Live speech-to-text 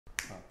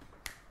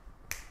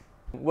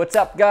What's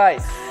up,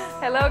 guys?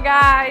 Hello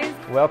guys!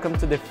 Welcome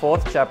to the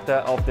fourth chapter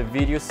of the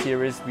video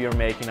series we are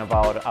making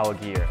about our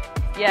gear.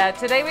 Yeah,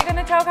 today we're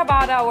gonna talk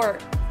about our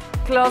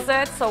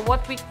closet, so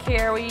what we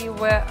carry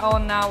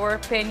on our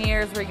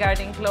panniers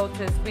regarding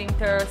clothes,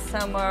 winter,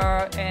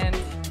 summer, and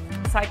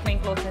cycling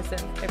clothes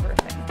and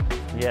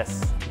everything.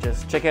 Yes,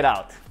 just check it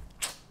out.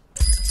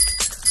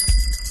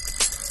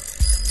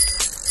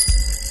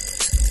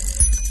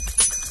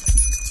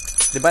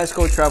 The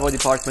Bicycle Travel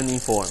Department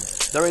informs,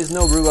 there is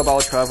no rule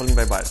about traveling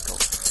by bicycle.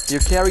 You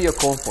carry your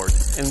comfort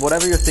and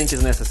whatever you think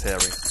is necessary.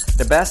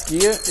 The best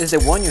gear is the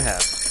one you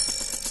have.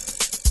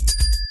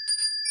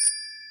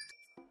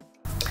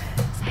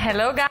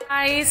 Hello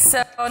guys,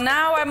 so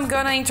now I'm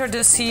gonna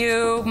introduce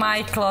you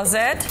my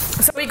closet.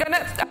 So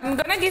I'm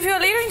gonna give you a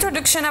little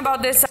introduction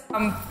about this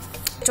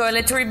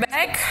toiletry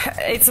bag.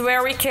 It's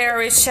where we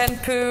carry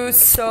shampoo,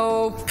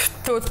 soap,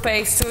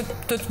 toothpaste,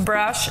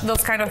 toothbrush,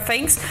 those kind of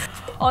things.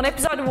 On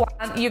episode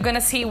 1, you're gonna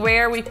see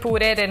where we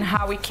put it and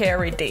how we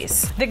carry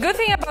this. The good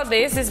thing about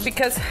this is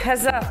because it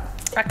has a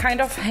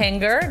kind of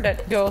hanger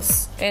that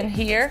goes in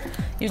here.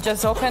 You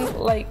just open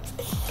like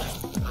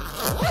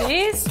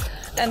this,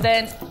 and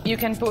then you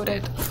can put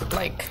it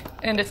like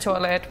in the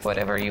toilet,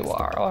 whatever you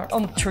are, or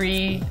on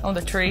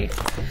the tree.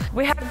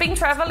 We have been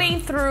traveling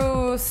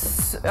through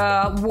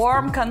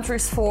warm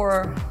countries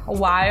for a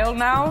while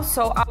now,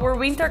 so our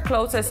winter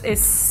clothes is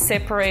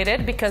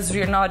separated because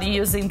we're not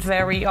using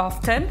very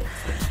often.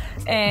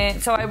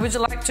 And so I would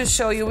like to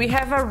show you, we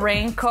have a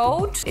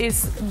raincoat,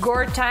 it's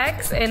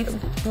Gore-Tex, and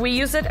we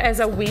use it as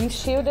a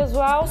windshield as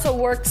well, so it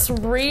works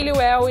really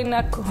well in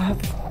a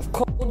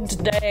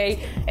cold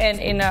day and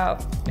in a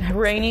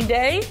rainy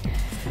day.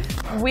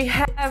 We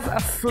have a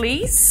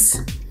fleece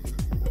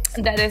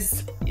that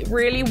is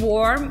really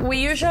warm. We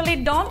usually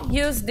don't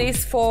use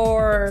this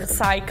for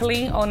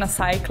cycling on a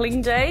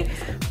cycling day,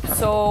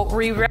 so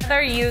we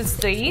rather use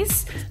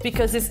this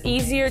because it's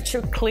easier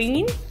to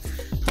clean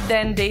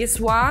than this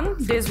one.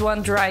 This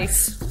one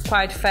dries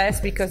quite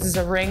fast because it's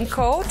a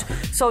raincoat.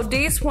 So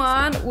this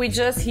one we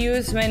just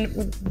use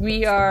when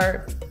we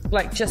are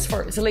like just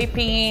for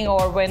sleeping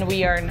or when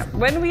we are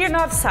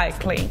not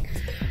cycling.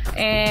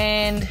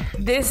 And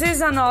this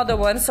is another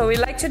one, so we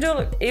like to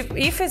do,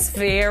 if it's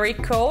very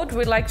cold,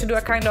 we like to do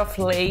a kind of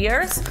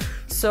layers.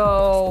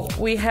 So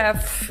we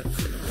have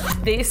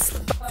this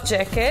puff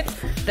jacket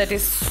that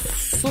is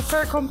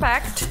super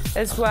compact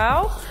as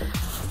well,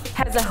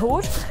 has a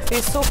hood,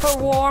 is super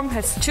warm,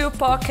 has 2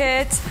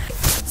 pockets.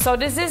 So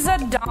this is a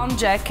down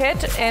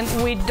jacket and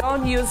we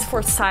don't use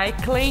for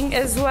cycling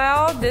as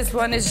well. This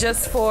one is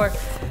just for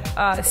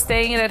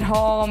staying at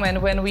home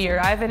and when we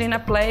arrive in a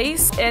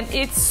place, and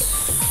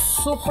it's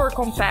super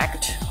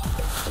compact.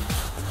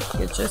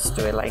 You just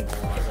do it like,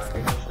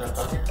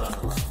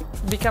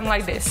 become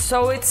like this.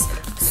 So it's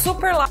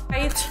super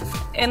light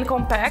and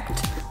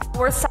compact.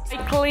 Our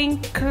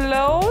cycling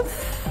clothes,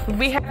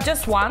 we have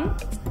just one.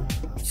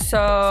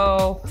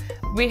 So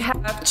we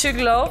have 2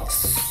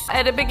 gloves.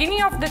 At the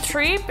beginning of the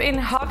trip in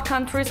hot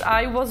countries,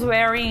 I was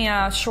wearing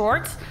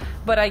shorts,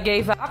 but I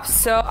gave up.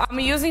 So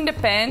I'm using the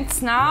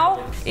pants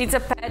now. It's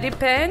a paddy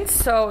pants,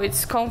 so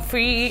it's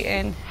comfy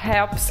and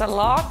helps a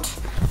lot.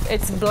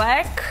 It's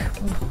black,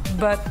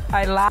 but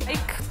I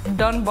like,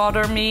 don't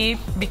bother me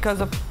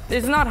because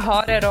it's not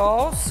hot at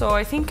all, so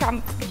I think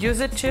I'm use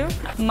it too.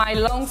 My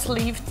long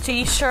sleeve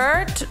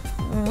t-shirt,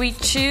 we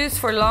choose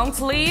for long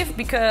sleeve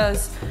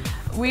because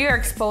we are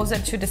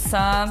exposed to the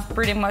sun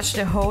pretty much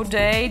the whole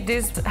day.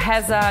 This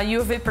has a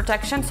UV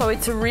protection, so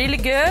it's really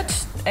good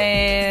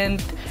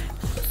and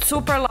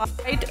super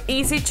light,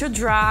 easy to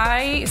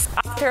dry.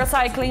 After a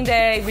cycling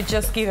day, we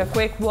just give a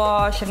quick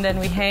wash and then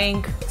we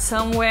hang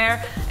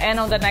somewhere, and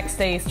on the next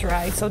day it's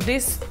dry. So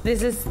this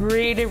is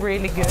really,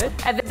 really good.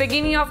 At the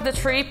beginning of the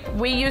trip,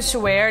 we used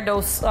to wear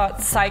those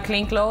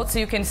cycling clothes.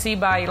 You can see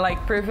by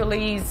like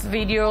previous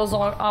videos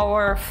or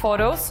our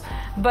photos.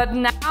 But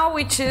now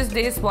we choose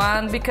this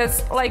one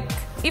because like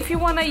if you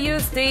want to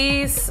use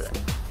these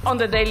on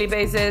the daily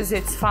basis,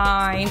 it's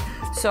fine.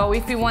 So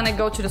if you want to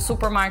go to the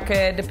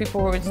supermarket, the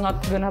people is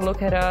not gonna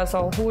look at us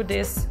or who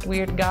this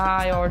weird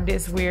guy or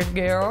this weird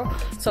girl.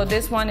 So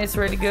this one is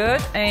really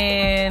good,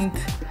 and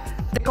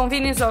the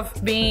convenience of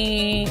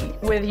being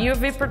with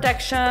UV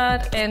protection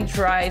and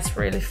dries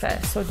really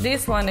fast. So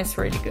this one is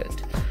really good.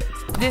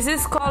 This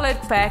is called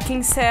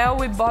packing cell.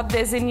 We bought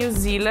this in New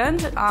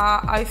Zealand.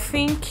 I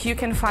think you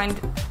can find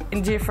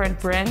in different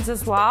brands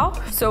as well.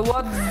 So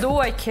what do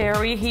I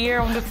carry here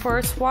on the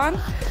first one?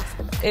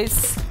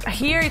 It's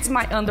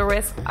my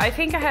underwear. I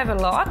think I have a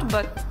lot,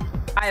 but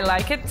I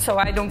like it, so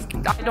I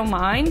don't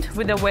mind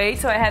with the weight.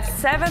 So I have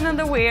 7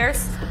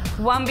 underwears,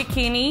 1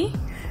 bikini,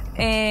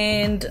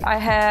 and I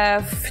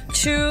have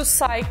 2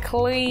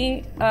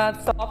 cycling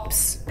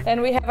tops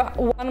and we have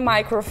one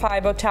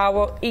microfiber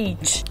towel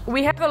each.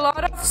 We have a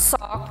lot of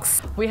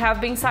socks. We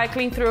have been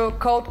cycling through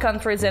cold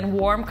countries and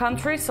warm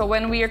countries, so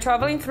when we are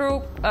traveling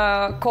through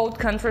cold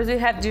countries we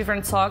have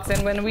different socks,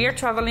 and when we are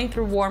traveling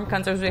through warm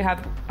countries we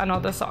have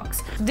another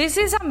socks. This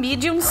is a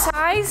medium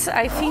size.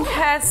 I think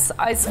has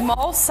a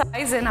small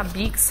size and a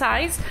big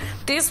size.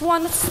 This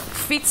one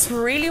fits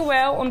really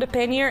well on the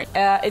pannier.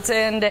 It's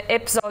in the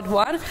episode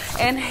 1,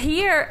 and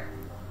here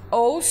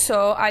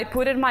also I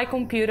put in my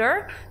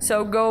computer,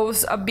 so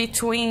goes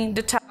between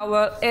the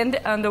towel and the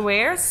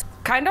underwears,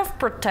 kind of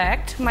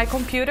protect my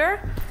computer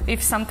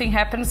if something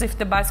happens, if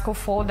the bicycle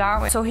fall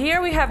down. So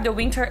here we have the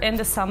winter and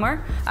the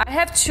summer. I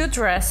have 2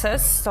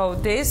 dresses, so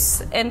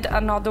this and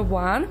another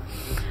one.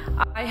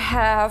 I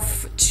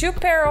have 2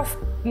 pair of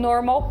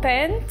normal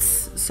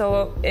pants,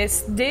 so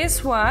it's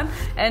this one,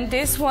 and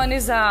this one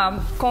is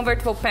a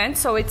convertible pant,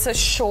 so it's a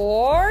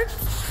short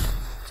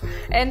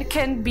and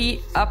can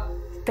be a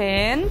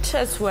pant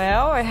as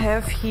well. I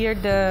have here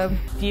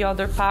the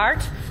other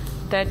part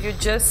that you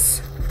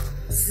just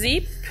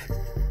zip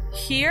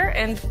here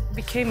and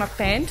became a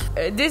pant.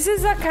 This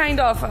is a kind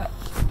of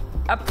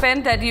a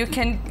pant that you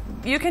can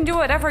do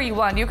whatever you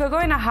want. You can go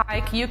in a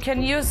hike, you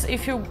can use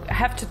if you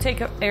have to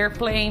take an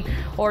airplane,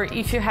 or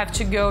if you have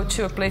to go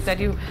to a place that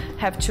you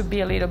have to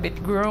be a little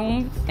bit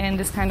groomed and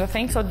this kind of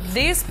thing. So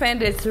this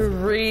pant is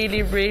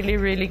really, really,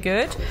 really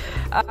good.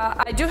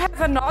 I do have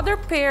another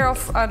pair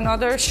of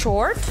another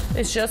short.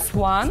 It's just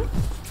one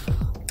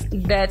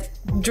that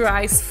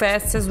dries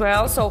fast as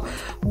well. So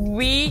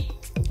we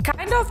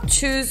kind of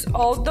choose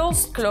all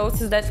those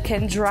clothes that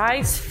can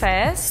dry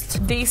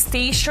fast. These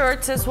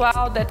t-shirts as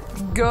well that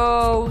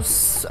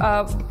goes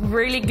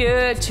really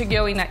good to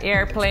go in an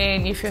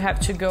airplane if you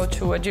have to go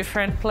to a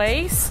different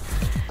place.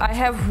 I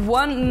have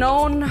one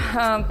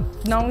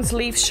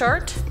non-sleeve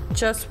shirt,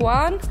 just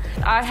one.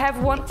 I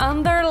have one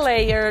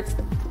underlayer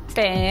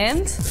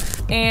pant,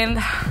 and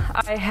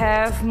I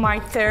have my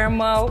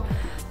thermal.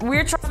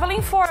 We're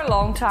traveling for a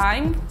long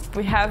time.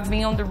 We have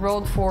been on the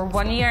road for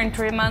 1 year and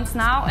 3 months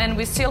now, and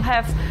we still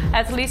have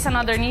at least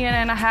another year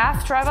and a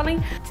half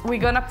traveling.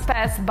 We're gonna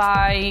pass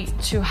by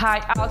to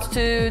high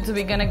altitudes,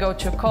 we're gonna go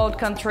to cold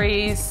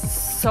countries.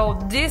 So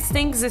these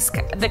things is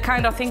the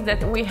kind of thing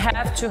that we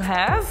have to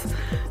have,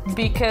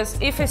 because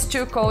if it's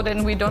too cold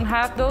and we don't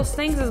have those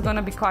things, it's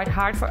gonna be quite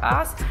hard for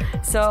us.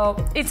 So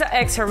it's an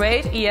extra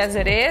weight, yes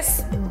it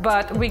is,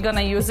 but we're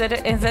gonna use it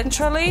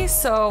eventually.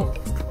 So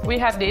we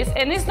have this,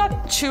 and it's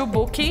not too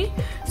bulky,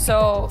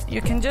 so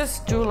you can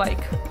just do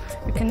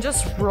you can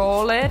just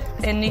roll it,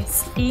 and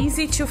it's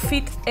easy to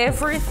fit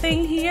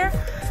everything here,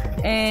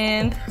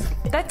 and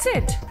that's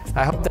it.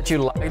 I hope that you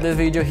liked the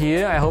video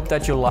here. I hope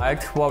that you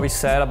liked what we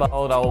said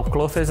about our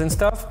clothes and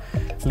stuff.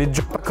 Leave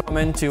drop a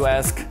comment to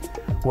ask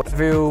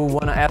whatever you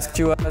want to ask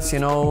to us. You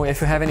know,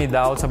 if you have any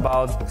doubts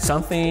about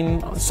something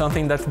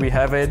that we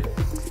have it,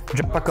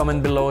 drop a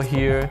comment below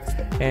here,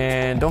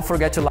 and don't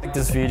forget to like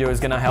this video. It's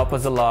gonna help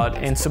us a lot,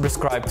 and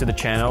subscribe to the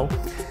channel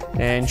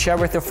and share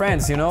with your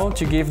friends, you know,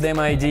 to give them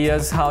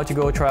ideas how to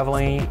go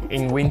traveling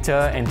in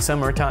winter and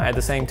summertime at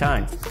the same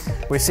time.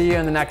 We'll see you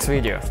in the next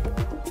video.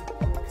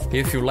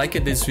 If you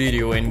liked this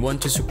video and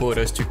want to support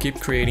us to keep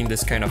creating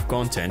this kind of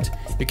content,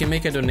 you can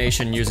make a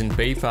donation using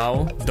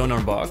PayPal,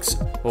 DonorBox,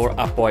 or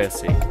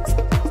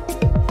Apoia-se.